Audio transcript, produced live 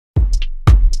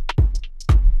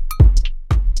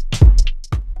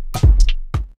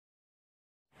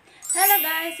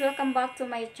guys! Welcome back to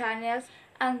my channel.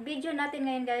 Ang video natin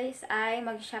ngayon guys ay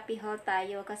mag-Shopee haul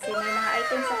tayo kasi may mga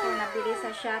items akong nabili sa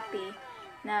Shopee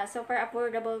na super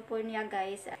affordable po niya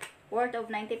guys. Worth of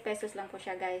 90 pesos lang po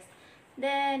siya guys.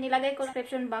 Then nilagay ko sa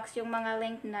description box yung mga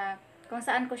link na kung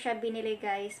saan ko siya binili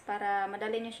guys para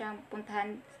madali niyo siyang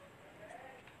puntahan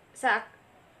sa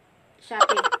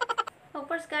Shopee. Of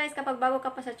course guys, kapag bago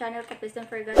ka pa sa channel ko, please don't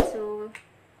forget to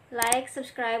like,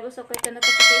 subscribe, also click the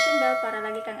notification bell para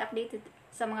lagi kang updated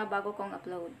sa mga bago kong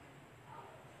upload.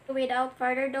 Without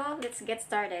further ado, let's get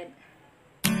started.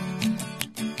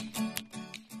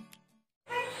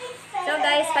 So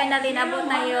guys, finally nabot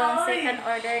na yung second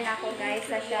order na ko guys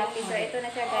sa Shopee. So ito na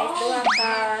siya guys, duha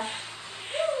ka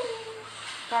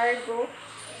cargo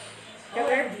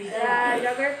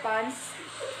jogger pants,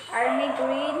 army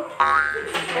green.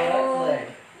 So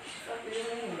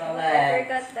I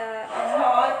forgot the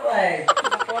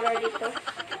color dito.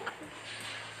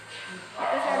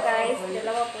 Ito siya guys,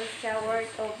 dalawa po siya,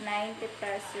 worth of 90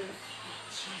 pesos.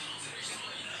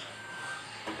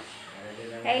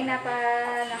 Kaya na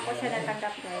ko siya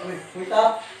natanggap guys.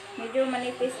 Medyo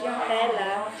manipis yung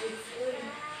tela,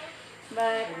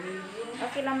 but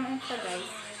okay lang siya guys.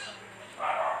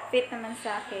 Fit naman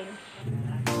sa akin.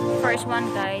 First one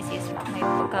guys is may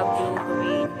pagka blue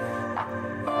green.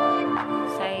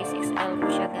 Size XL po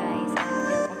siya guys.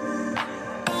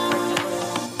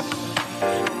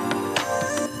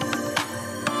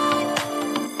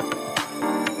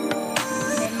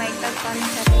 Then may tag pa rin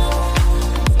siya dito.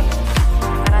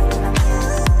 Karato lang yan.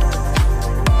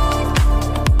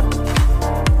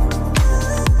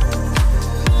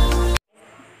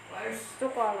 Two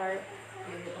color.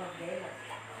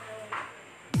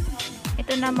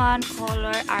 Ito naman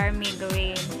color army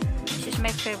green. This is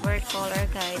my favorite color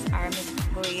guys, army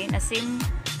green. Same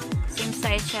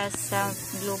size siya sa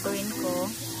blue green ko.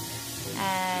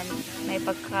 And may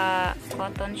pagka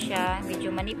cotton siya,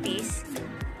 medyo manipis.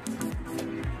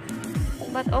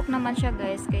 But okay naman siya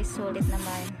guys, kay solid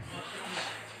naman.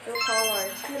 Two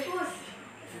colors.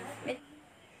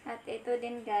 At ito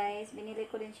din guys, binili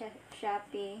ko din siya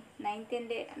Shopee.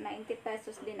 90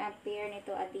 pesos din ang pair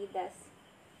nito, Adidas.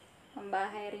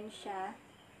 Pambahay rin siya.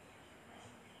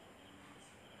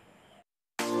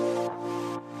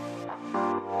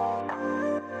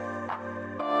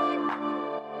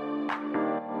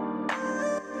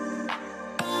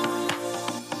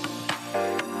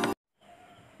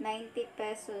 $90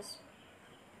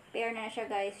 pair na siya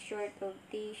guys, short of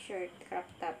t-shirt,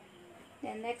 crop top.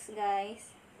 Then next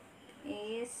guys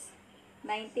is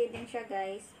 90 din siya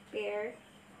guys, pair,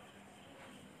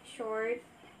 short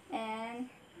and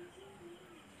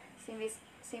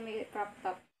semi crop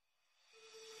top.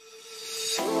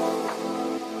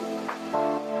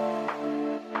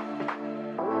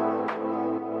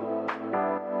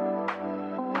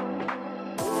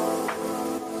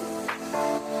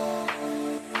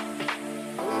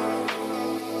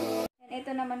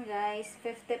 Ito naman guys,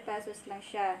 50 pesos lang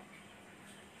siya.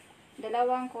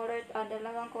 Dalawang color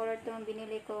tong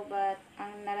binili ko, but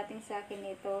ang narating sa akin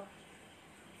ito,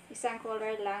 isang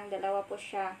color lang, dalawa po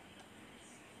siya.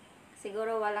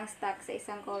 Siguro walang stock sa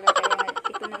isang color, kaya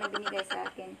ito na lang binigay sa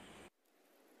akin.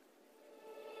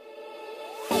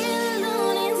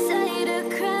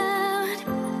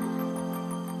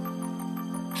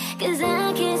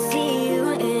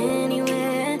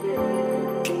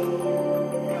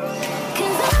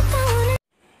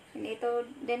 Ito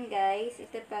din guys,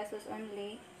 50 pesos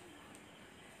only.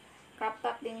 Crop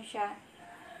top din siya.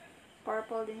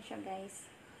 Purple din siya guys.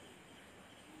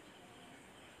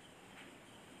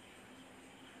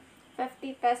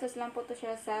 50 pesos lang po to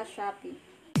siya sa Shopee.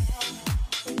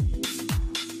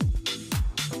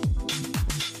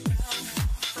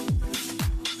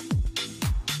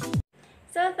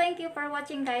 So, thank you for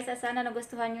watching guys. Sana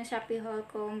nagustuhan yung Shopee haul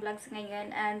kong vlogs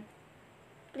ngayon. And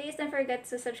please don't forget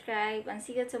to subscribe and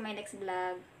see you to my next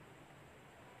vlog.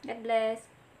 God bless.